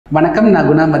வணக்கம், நான்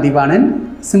Guna Mathivanan,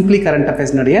 Simply Current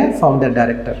Affairs founder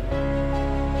director.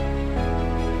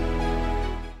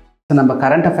 நம்ம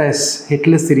கரண்ட் அஃபேர்ஸ்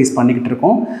ஹிட்லிஸ்ட் சீரிஸ் பண்ணிக்கிட்டு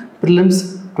இருக்கோம். ப்ரிலிம்ஸ்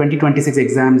 2026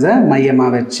 எக்ஸாம்ஸை மையமாக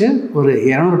வச்சு ஒரு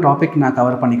 200 டாபிக் நான்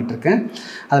கவர் பண்ணிக்கிட்டு இருக்கேன்.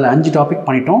 அதில் 5 டாபிக்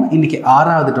பண்ணிட்டோம். இன்றைக்கி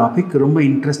 6வது டாபிக் ரொம்ப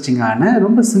இன்ட்ரெஸ்டிங்கான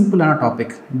ரொம்ப சிம்பிளான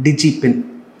டாபிக், டிஜிபின்.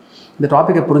 இந்த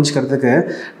டாப்பிக்கை புரிஞ்சுக்கிறதுக்கு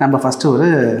நம்ம ஃபஸ்ட்டு ஒரு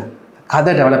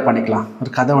கதை டெவலப் பண்ணிக்கலாம்.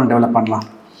 ஒரு கதை ஒன்று டெவலப் பண்ணலாம்,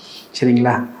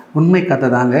 சரிங்களா? உண்மை கதை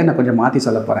தாங்க, நான் கொஞ்சம் மாற்றி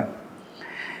சொல்ல போகிறேன்.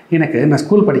 நான்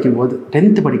ஸ்கூல் படிக்கும்போது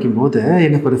 10th படிக்கும்போது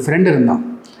எனக்கு ஒரு ஃப்ரெண்டு இருந்தான்.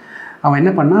 அவன்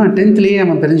என்ன பண்ணான், 10thலேயே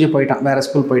அவன் பிரிஞ்சு போயிட்டான், வேறு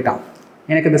ஸ்கூல் போயிட்டான்.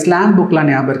 எனக்கு இந்த ஸ்லாம் புக்கெலாம்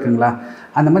ஞாபகம் இருக்குங்களா?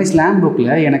 அந்த மாதிரி ஸ்லாம்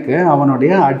புக்கில் எனக்கு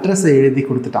அவனுடைய அட்ரஸை எழுதி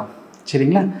கொடுத்துட்டான்,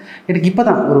 சரிங்களா? எனக்கு இப்போ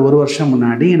தான் ஒரு வருஷம்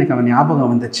முன்னாடி எனக்கு அவன்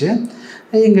ஞாபகம் வந்துச்சு.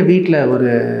 எங்கள் வீட்டில்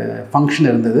ஒரு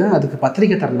ஃபங்க்ஷன் இருந்தது, அதுக்கு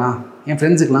பத்திரிக்கை தரலாம், என்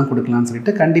ஃப்ரெண்ட்ஸுக்கெலாம் கொடுக்கலான்னு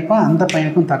சொல்லிட்டு கண்டிப்பாக அந்த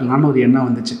பையனுக்கும் தரலான்னு ஒரு எண்ணம்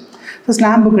வந்துச்சு. ஸோ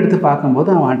ஸ்லாம் புக் எடுத்து பார்க்கும்போது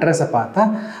அவன் அட்ரஸை பார்த்தா,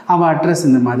 அவன் அட்ரஸ்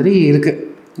இந்த மாதிரி இருக்குது,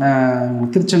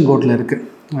 திருச்செங்கோட்டில் இருக்குது,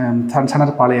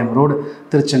 சனர்பாளையம் ரோடு,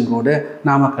 திருச்செங்கோடு,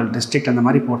 நாமக்கல் டிஸ்ட்ரிக்ட், அந்த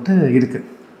மாதிரி போட்டு இருக்குது.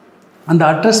 அந்த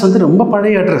அட்ரஸ் வந்து ரொம்ப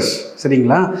பழைய அட்ரஸ்,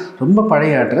 சரிங்களா? ரொம்ப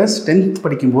பழைய அட்ரஸ். 10th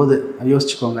படிக்கும்போது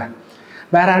யோசிச்சுக்கோங்க.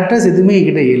 வேறு அட்ரஸ் எதுவுமே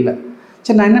என்கிட்ட இல்லை.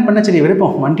 சரி, நான் என்ன பண்ணேன், சரி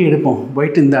வண்டி எடுப்போம்,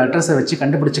 போயிட்டு இந்த அட்ரஸை வச்சு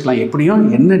கண்டுபிடிச்சிக்கலாம். எப்படியும்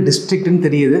என்ன டிஸ்ட்ரிக்ட்னு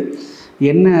தெரியுது,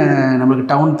 என்ன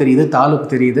நம்மளுக்கு டவுன் தெரியுது, தாலுக்கு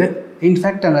தெரியுது.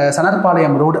 இன்ஃபேக்ட் அங்கே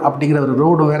சனர்பாளையம் ரோடு அப்படிங்கிற ஒரு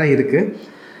ரோடு வேறு இருக்குது.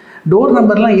 டோர்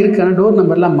நம்பர்லாம் இருக்குது, ஆனால் டோர்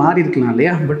நம்பர்லாம் மாறி இருக்கலாம்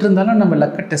இல்லையா? பட் இருந்தாலும் நம்ம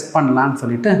லக்கை டெஸ்ட் பண்ணலான்னு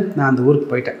சொல்லிவிட்டு நான் அந்த ஊருக்கு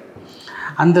போயிட்டேன்.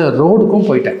 அந்த ரோடுக்கும்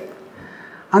போயிட்டேன்.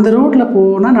 அந்த ரோட்டில்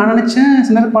போனால் நான் நினச்சேன்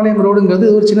சனர்பாளையம் ரோடுங்கிறது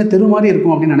ஒரு சின்ன தெரு மாதிரி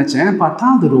இருக்கும் அப்படின்னு நினச்சேன். பார்த்தா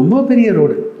அது ரொம்ப பெரிய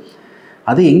ரோடு,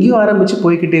 அது எங்கேயோ ஆரம்பித்து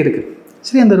போய்கிட்டே இருக்குது.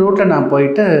 சரி, அந்த ரோட்டில் நான்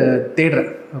போயிட்டு தேடுறேன்.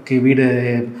 ஓகே, வீடு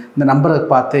இந்த நம்பரை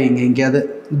பார்த்து இங்கே எங்கேயாவது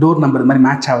டோர் நம்பர் மாதிரி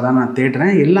மேட்ச் ஆகுதான்னு நான்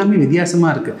தேடுறேன். எல்லாமே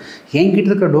வித்தியாசமாக இருக்குது. என்கிட்ட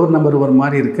இருக்கிற டோர் நம்பர் ஒரு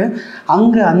மாதிரி இருக்குது,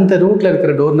 அங்கே அந்த ரோட்டில்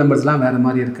இருக்கிற டோர் நம்பர்ஸ்லாம் வேறு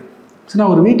மாதிரி இருக்குது. ஸோ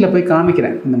நான் ஒரு வீட்டில் போய்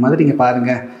காமிக்கிறேன், இந்த மாதிரி இங்கே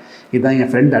பாருங்கள், இதுதான்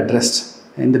என் ஃப்ரெண்ட் அட்ரஸ்,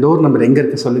 இந்த டோர் நம்பர் எங்கே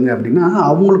இருக்குது சொல்லுங்கள் அப்படின்னா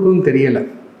அவங்களுக்கும் தெரியலை.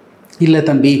 இல்லை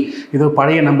தம்பி, ஏதோ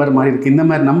பழைய நம்பர் மாதிரி இருக்குது, இந்த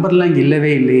மாதிரி நம்பர்லாம் இங்கே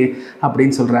இல்லவே இல்லையே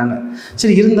அப்படின்னு சொல்கிறாங்க.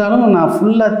 சரி, இருந்தாலும் நான்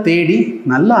ஃபுல்லாக தேடி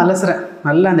நல்லா அலசுகிறேன்,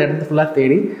 நல்லா அந்த இடத்துல ஃபுல்லாக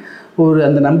தேடி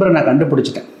அந்த நம்பரை நான்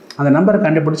கண்டுபிடிச்சிட்டேன். அந்த நம்பரை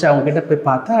கண்டுபிடிச்சி அவங்கக்கிட்ட போய்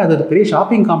பார்த்தா அது ஒரு பெரிய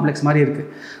ஷாப்பிங் காம்ப்ளெக்ஸ் மாதிரி இருக்குது.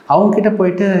 அவங்கக்கிட்ட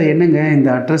போயிட்டு என்னங்க இந்த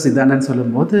அட்ரஸ் இதானன்னு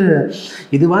சொல்லும்போது,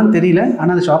 இதுவான்னு தெரியல,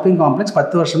 ஆனால் அந்த ஷாப்பிங் காம்ப்ளெக்ஸ்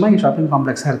 10 வருஷமாக இங்கே ஷாப்பிங்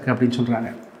காம்ப்ளெக்ஸாக இருக்குது அப்படின்னு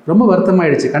சொல்கிறாங்க. ரொம்ப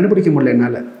வருத்தமாகிடுச்சு, கண்டுபிடிக்க முடியல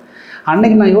என்னால்.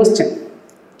 அன்றைக்கி நான் யோசித்தேன்,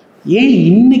 ஏன்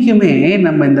இன்றைக்குமே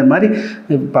நம்ம இந்த மாதிரி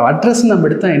இப்போ அட்ரஸ் நம்ம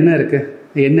எடுத்தால் என்ன இருக்குது,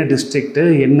 என்ன டிஸ்ட்ரிக்ட்டு,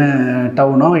 என்ன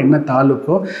டவுனோ, என்ன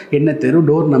தாலுக்கோ, என்ன தெரு,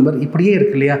 டோர் நம்பர் இப்படியே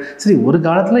இருக்கு இல்லையா? சரி, ஒரு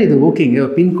காலத்தில் இது ஓகேங்க,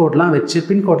 பின்கோட்லாம் வச்சு,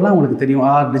 பின்கோட்லாம் உங்களுக்கு தெரியும்,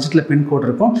 6 டிஜிட்டில் பின்கோட்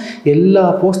இருக்கும். எல்லா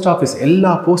போஸ்ட்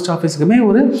ஆஃபீஸுக்குமே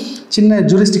ஒரு சின்ன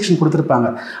ஜூரிஸ்டிக்ஷன்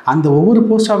கொடுத்துருப்பாங்க. அந்த ஒவ்வொரு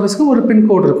போஸ்ட் ஆஃபீஸுக்கும் ஒரு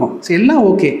பின்கோடு இருக்கும். ஸோ எல்லாம்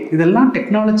ஓகே. இதெல்லாம்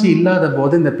டெக்னாலஜி இல்லாத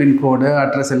போது இந்த பின்கோடு,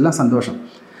 அட்ரஸ் எல்லாம் சந்தோஷம்.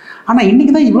 ஆனால்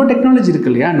இன்றைக்கி தான் இவ்வளோ டெக்னாலஜி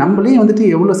இருக்குது இல்லையா? நம்மளே வந்துட்டு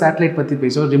எவ்வளோ சேட்டலைட் பற்றி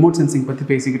பேசுவோம், ரிமோட் சென்சிங் பற்றி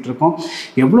பேசிக்கிட்டு இருக்கோம்,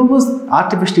 எவ்வளவோ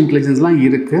ஆர்டிஃபிஷியல் இன்டெலிஜென்ஸ்லாம்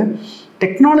இருக்குது.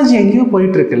 டெக்னாலஜி எங்கேயோ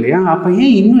போயிட்டுருக்கு இல்லையா? அப்போ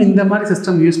ஏன் இன்னும் இந்த மாதிரி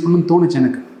சிஸ்டம் யூஸ் பண்ணணும்னு தோணுச்சு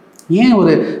எனக்கு. ஏன்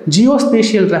ஒரு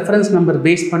ஜியோஸ்பேஷியல் ரெஃபரன்ஸ் நம்பர்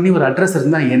பேஸ் பண்ணி ஒரு அட்ரஸ்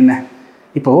இருந்தால் என்ன?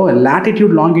 இப்போது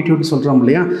லேட்டிடியூட் லாங்கிடியூட்னு சொல்கிறோம்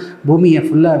இல்லையா? பூமியை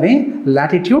ஃபுல்லாகவே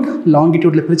லேட்டிடியூட்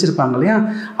லாங்கிடியூட்டில் பிரிச்சிருப்பாங்க இல்லையா?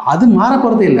 அது மாற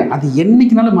போகிறதே இல்லை, அது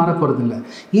என்றைக்குனாலும் மாற போகிறது இல்லை.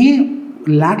 ஏன்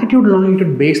லேட்டிடியூட்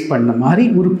லாங்கிடியூட் பேஸ் பண்ண மாதிரி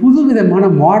ஒரு புது விதமான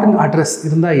மாடர்ன் அட்ரஸ்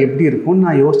இருந்தால் எப்படி இருக்கும்னு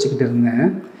நான் யோசிச்சுக்கிட்டு இருந்தேன்.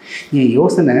 என்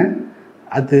யோசனை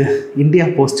அது இந்தியா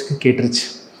போஸ்ட்டுக்கு கேட்டுருச்சு.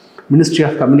 மினிஸ்ட்ரி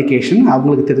ஆஃப் கம்யூனிகேஷன்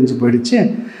அவங்களுக்கு தெரிஞ்சு போயிடுச்சு,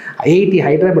 ஐஐடி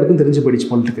ஹைதராபாத்துக்கும் தெரிஞ்சு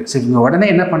போயிடுச்சு போலிருக்கு. ஸோ இவங்க உடனே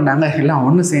என்ன பண்ணாங்க, எல்லாம்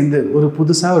ஒன்று சேர்ந்து ஒரு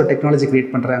புதுசாக ஒரு டெக்னாலஜி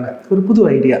க்ரியேட் பண்ணுறாங்க, ஒரு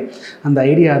புது ஐடியா. அந்த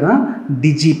ஐடியா தான்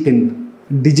டிஜிபின்,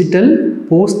 டிஜிட்டல்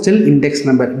போஸ்டல் இண்டெக்ஸ்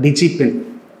நம்பர், டிஜிபின்.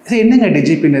 சரி, என்னங்க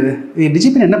டிஜிபின்? இது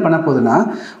டிஜிபின் என்ன பண்ண போகுதுன்னா,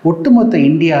 ஒட்டுமொத்த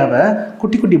இந்தியாவை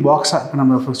குட்டி குட்டி பாக்ஸாக, இப்போ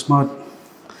நம்ம சும்மா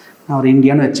நான் ஒரு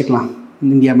இந்தியான்னு வச்சுக்கலாம்,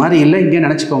 இந்தியா மாதிரி இல்லை, இந்தியா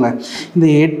நினச்சிக்கோங்க. இந்த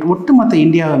ஒட்டுமொத்த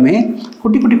இந்தியாவுமே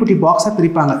குட்டி குட்டி குட்டி பாக்ஸாக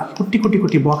பிரிப்பாங்க, குட்டி குட்டி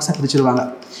குட்டி பாக்ஸாக பிரிச்சுருவாங்க.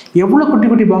 எவ்வளோ குட்டி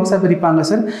குட்டி பாக்ஸாக பிரிப்பாங்க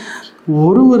சார்?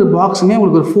 ஒரு பாக்ஸுமே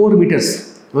உங்களுக்கு ஒரு 4 மீட்டர்ஸ்,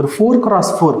 ஒரு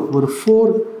 4x4, ஒரு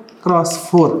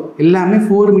 4x4, எல்லாமே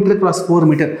 4 metre × 4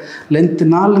 metre,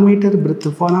 length 4 metre,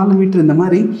 breadth 4 metre, இந்த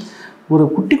மாதிரி ஒரு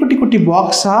குட்டி குட்டி குட்டி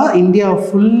பாக்ஸாக இந்தியா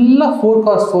ஃபுல்லாக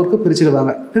 4x4க்கு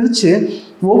பிரிச்சுடுவாங்க. பிரித்து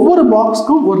ஒவ்வொரு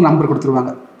பாக்ஸுக்கும் ஒரு நம்பர்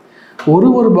கொடுத்துருவாங்க.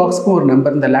 ஒரு பாக்ஸுக்கும் ஒரு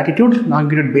நம்பர், இந்த லேட்டிடியூட்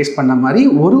லாங்கிடியூட் பேஸ் பண்ண மாதிரி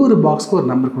ஒரு பாக்ஸுக்கும் ஒரு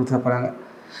நம்பர் கொடுத்துட போகிறாங்க.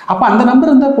 அப்போ அந்த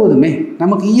நம்பர் இருந்தால் போதுமே,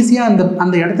 நமக்கு ஈஸியாக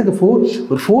அந்த இடத்துக்கு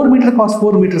ஒரு 4 மீட்டர் ×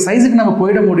 4 மீட்டர் சைஸுக்கு நம்ம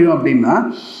போயிட முடியும். அப்படின்னா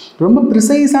ரொம்ப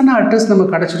ப்ரிசைஸான அட்ரஸ்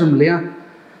நமக்கு கிடச்சிடும் இல்லையா?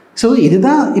 ஸோ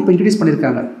இதுதான் இப்போ இன்ட்ரடியூஸ்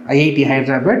பண்ணியிருக்காங்க. ஐஐடி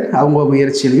ஹைதராபாத் அவங்க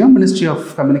முயற்சியிலையும், ministry of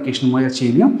communication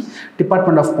முயற்சியிலையும்,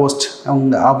 department of post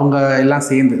அவங்க எல்லாம்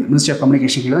சேர்ந்து, மினிஸ்ட்ரி ஆஃப்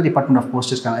கம்யூனிகேஷன் கீழே தான் டிபார்ட்மெண்ட் ஆஃப்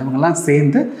போஸ்ட் இருக்காங்க, இவங்கெல்லாம்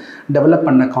சேர்ந்து டெவலப்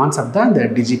பண்ண கான்செப்ட் தான் இந்த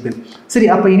டிஜிபின். சரி,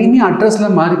 அப்போ இனிமேல்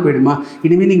அட்ரஸ்லாம் மாறி போயிடுமா?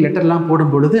 இனிமேல் நீங்கள் லெட்டர்லாம்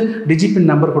போடும்பொழுது டிஜிபின்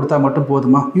நம்பர் கொடுத்தா மட்டும்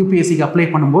போதுமா? யூபிஎஸ்சிக்கு அப்ளை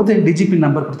பண்ணும்போது டிஜிபின்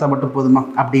நம்பர் கொடுத்தா மட்டும் போதுமா?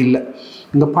 அப்படி இல்லை.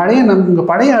 உங்கள்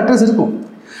பழைய அட்ரஸ் இருக்கும்,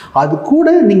 அது கூட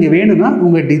நீங்கள் வேணும்னா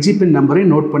உங்கள் டிஜிபின்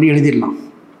நம்பரையும் நோட் பண்ணி எழுதிடலாம்.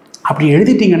 அப்படி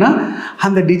எழுதிட்டிங்கன்னா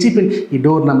அந்த டிஜிபின்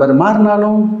டோர் நம்பர்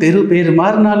மாறினாலும், தெரு பேர்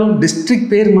மாறினாலும், டிஸ்ட்ரிக்ட்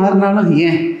பேர் மாறினாலும்,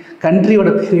 ஏன் கண்ட்ரியோட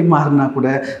பேரே மாறினா கூட,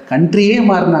 கண்ட்ரியே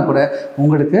மாறினா கூட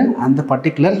உங்களுக்கு அந்த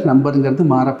பர்டிகுலர் நம்பருங்கிறது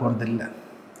மாற போகிறது இல்லை.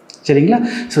 சரிங்களா?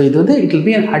 ஸோ இது வந்து it will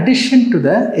be an addition to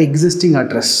the existing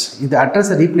address. இது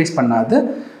அட்ரஸை ரீப்ளேஸ் பண்ணாது,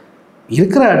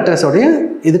 இருக்கிற அட்ரஸோடைய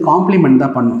இது காம்ப்ளிமெண்ட்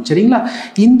தான் பண்ணும். சரிங்களா?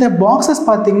 இந்த பாக்ஸஸ்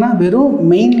பார்த்தீங்கன்னா வெறும்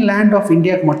மெயின் லேண்ட் ஆஃப்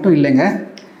இந்தியாவுக்கு மட்டும் இல்லைங்க,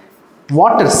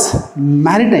 வாட்டர்ஸ்,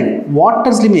 மேரிடைம்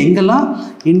வாட்டர்ஸ்லையுமே எங்கெல்லாம்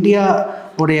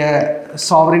இந்தியாவுடைய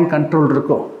சாவரின் கண்ட்ரோல்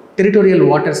இருக்கோ, டெரிட்டோரியல்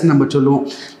வாட்டர்ஸ்ன்னு நம்ம சொல்லுவோம்.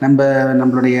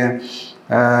 நம்மளுடைய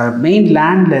மெயின்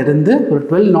லேண்டில் இருந்து ஒரு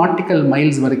 12 நாட்டிக்கல்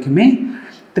மைல்ஸ் வரைக்குமே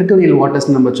டெரிட்டோரியல்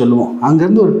வாட்டர்ஸ்ன்னு நம்ம சொல்லுவோம்.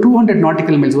 அங்கேருந்து ஒரு 200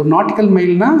 நாட்டிக்கல் மைல்ஸ், ஒரு நாட்டிக்கல்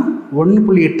மைல்னால்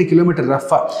 1.8 கிலோமீட்டர்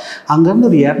ரஃபாக, அங்கேருந்து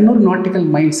ஒரு 200 நாட்டிக்கல்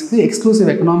மைல்ஸுக்கு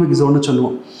எக்ஸ்க்ளூசிவ் எக்கனாமிக் ஜோன்னு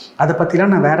சொல்லுவோம். அதை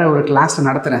பற்றிலாம் நான் வேறு ஒரு கிளாஸில்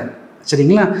நடத்துகிறேன்.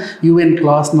 சரிங்களா? யூஎன்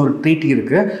கிளாஸ்னு ஒரு ட்ரீட்டி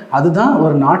இருக்குது, அதுதான்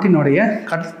ஒரு நாட்டினுடைய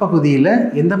கடற்பகுதியில்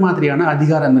எந்த மாதிரியான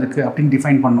அதிகாரம் இருக்குது அப்படின்னு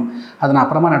டிஃபைன் பண்ணும். அதை நான்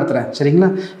அப்புறமா நடத்துகிறேன். சரிங்களா?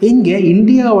 இங்கே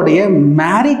இந்தியாவுடைய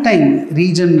மேரிடைம்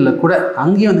ரீஜனில் கூட,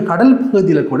 அங்கேயும் அந்த கடல்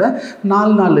பகுதியில் கூட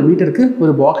 4 மீட்டருக்கு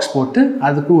ஒரு பாக்ஸ் போட்டு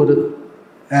அதுக்கு ஒரு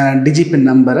டிஜிபின்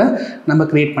நம்பரை நம்ம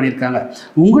க்ரியேட் பண்ணியிருக்காங்க.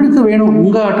 உங்களுக்கு வேணும்,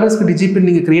 உங்கள் அட்ரஸ்க்கு டிஜிபின்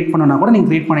நீங்கள் க்ரியேட் பண்ணணுன்னா கூட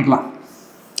நீங்கள் க்ரியேட் பண்ணிக்கலாம்.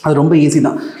 அது ரொம்ப ஈஸி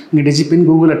தான். நீங்கள் டிஜிபின்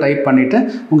கூகுளில் டைப் பண்ணிவிட்டு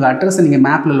உங்கள் அட்ரஸை நீங்கள்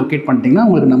மேப்பில் லொக்கேட் பண்ணிட்டீங்கன்னா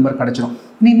உங்களுக்கு நம்பர் கிடச்சிடும்.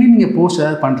 இனிமேல் நீங்கள் போஸ்ட்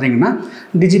ஏதாவது பண்ணுறீங்கன்னா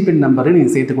டிஜிபின் நம்பரை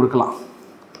நீங்கள் சேர்த்து கொடுக்கலாம்.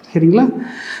 சரிங்களா?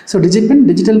 So டிஜிபின்,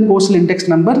 digital postal index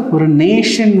number, ஒரு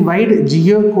நேஷன் வைடு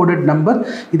ஜியோ-கோடட் நம்பர்.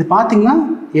 இது பார்த்திங்கன்னா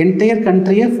என்டையர்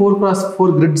கண்ட்ரியை 4x4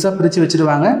 கிரிட்ஸாக பிரித்து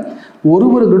வச்சுருவாங்க.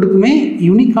 ஒரு கிரிடுக்குமே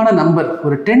யூனிக்கான நம்பர்,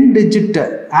 ஒரு 10 digit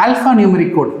alpha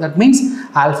numeric code. That means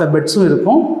ஆல்ஃபபெட்ஸும்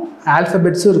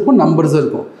இருக்கும், நம்பர்ஸும்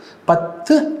இருக்கும்.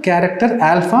 10 கேரக்டர்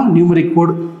ஆல்ஃபா நியூமரிக்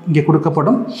கோடு இங்கே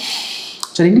கொடுக்கப்படும்.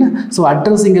 சரிங்களா? ஸோ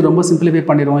அட்ரஸ் இங்கே ரொம்ப சிம்பிளிஃபை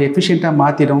பண்ணிடும், எஃபிஷியண்ட்டாக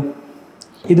மாற்றிடும்.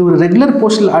 இது ஒரு ரெகுலர்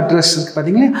போஸ்டல் அட்ரஸ் இருக்குது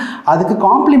பார்த்தீங்களா, அதுக்கு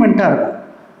காம்ப்ளிமெண்ட்டாக இருக்கும்.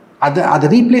 அதை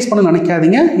ரீப்ளேஸ் பண்ண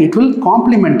நினைக்காதீங்க, it will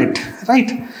complement it.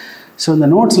 Right? So இந்த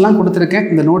நோட்ஸ்லாம் கொடுத்துருக்கேன்,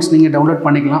 இந்த நோட்ஸ் நீங்கள் டவுன்லோட்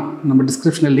பண்ணிக்கலாம். நம்ம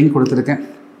டிஸ்கிரிப்ஷனில் லிங்க் கொடுத்துருக்கேன்.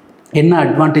 என்ன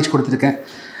அட்வான்டேஜ் கொடுத்துருக்கேன்,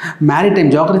 maritime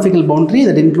geographical boundary,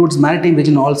 that includes maritime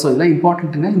region also. இதெல்லாம்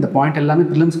இம்பார்ட்டண்ட்டுங்க. இந்த பாயிண்ட் எல்லாமே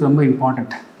ப்ரிலிம்ஸ்க்கு ரொம்ப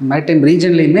இம்பார்ட்டண்ட். மேரிடைம்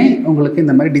ரீஜன்லேயுமே உங்களுக்கு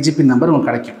இந்த மாதிரி டிஜிபின் நம்பர்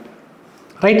உங்களுக்கு கிடைக்கும்.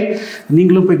 ரைட்?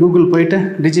 நீங்களும் போய் கூகுள் போயிட்டு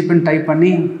டிஜிபின் டைப்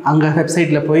பண்ணி அங்கே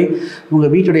வெப்சைட்டில் போய்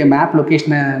உங்கள் வீட்டுடைய மேப்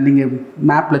லொக்கேஷனை நீங்கள்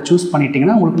மேப்பில் சூஸ்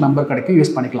பண்ணிட்டீங்கன்னா உங்களுக்கு நம்பர் கிடைக்கும்,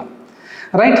 யூஸ் பண்ணிக்கலாம்.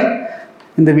 ரைட்?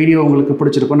 இந்த வீடியோ உங்களுக்கு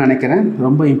பிடிச்சிருக்கும்னு நினைக்கிறேன்.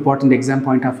 ரொம்ப இம்பார்ட்டண்ட் எக்ஸாம்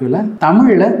பாயிண்ட் ஆஃப் வியூவில்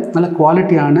தமிழில் நல்ல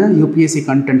குவாலிட்டியான யூபிஎஸ்சி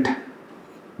கண்டென்ட்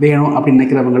வேணும் அப்படின்னு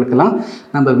நினைக்கிறவங்களுக்கெல்லாம்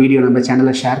நம்ம வீடியோ நம்ம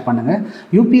சேனலில் ஷேர் பண்ணுங்கள்.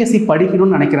 யூபிஎஸ்சி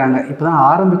படிக்கணும்னு நினைக்கிறாங்க, இப்போ தான்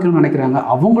ஆரம்பிக்கணும்னு நினைக்கிறாங்க,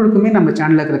 அவங்களுக்குமே நம்ம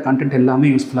சேனலில் இருக்கிற கண்டென்ட் எல்லாமே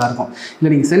யூஸ்ஃபுல்லாக இருக்கும். இல்லை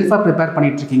நீங்கள் செல்ஃபாக ப்ரிப்பேர்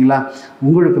பண்ணிகிட்ருக்கீங்களா,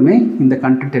 உங்களுக்குமே இந்த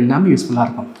கண்டென்ட் எல்லாமே யூஸ்ஃபுல்லாக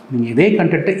இருக்கும். நீங்கள் இதே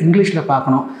கண்டென்ட்டை இங்கிலீஷில்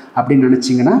பார்க்கணும் அப்படின்னு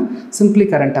நினச்சிங்கன்னா சிம்பிளி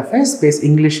கரண்ட் அஃபேர்ஸ் ஸ்பேஸ்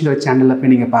இங்கிலீஷ்ங்கிற சேனலில்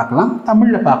போய் நீங்கள் பார்க்கலாம்.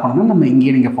 தமிழில் பார்க்கணுன்னா நம்ம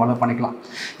இங்கேயே நீங்கள் ஃபாலோ பண்ணிக்கலாம்.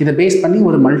 இதை பேஸ் பண்ணி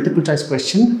ஒரு மல்டிபிள் சாய்ஸ்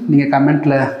கொஸ்டின் நீங்கள்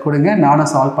கமெண்ட்டில் கொடுங்க,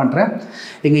 நானும் சால்வ் பண்ணுறேன்.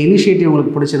 எங்கள் இனிஷியேட்டிவ்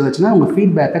உங்களுக்கு பிடிச்சிருந்துச்சுன்னா உங்கள்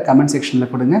ஃபீட்பேக்கை கமெண்ட் செக்ஷனில்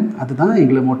கொடுங்க, அதுதான்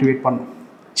எங்களை மோட்டிவேட் பண்ணும்.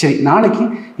 சரி, நாளைக்கு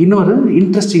இன்னொரு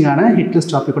இன்ட்ரெஸ்டிங்கான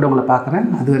ஹிட்லிஸ்ட் டாபிக் கூட உங்களை பார்க்குறேன்.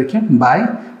 அது வரைக்கும் பாய்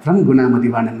ஃப்ரம் குணா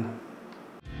மதிவானன்.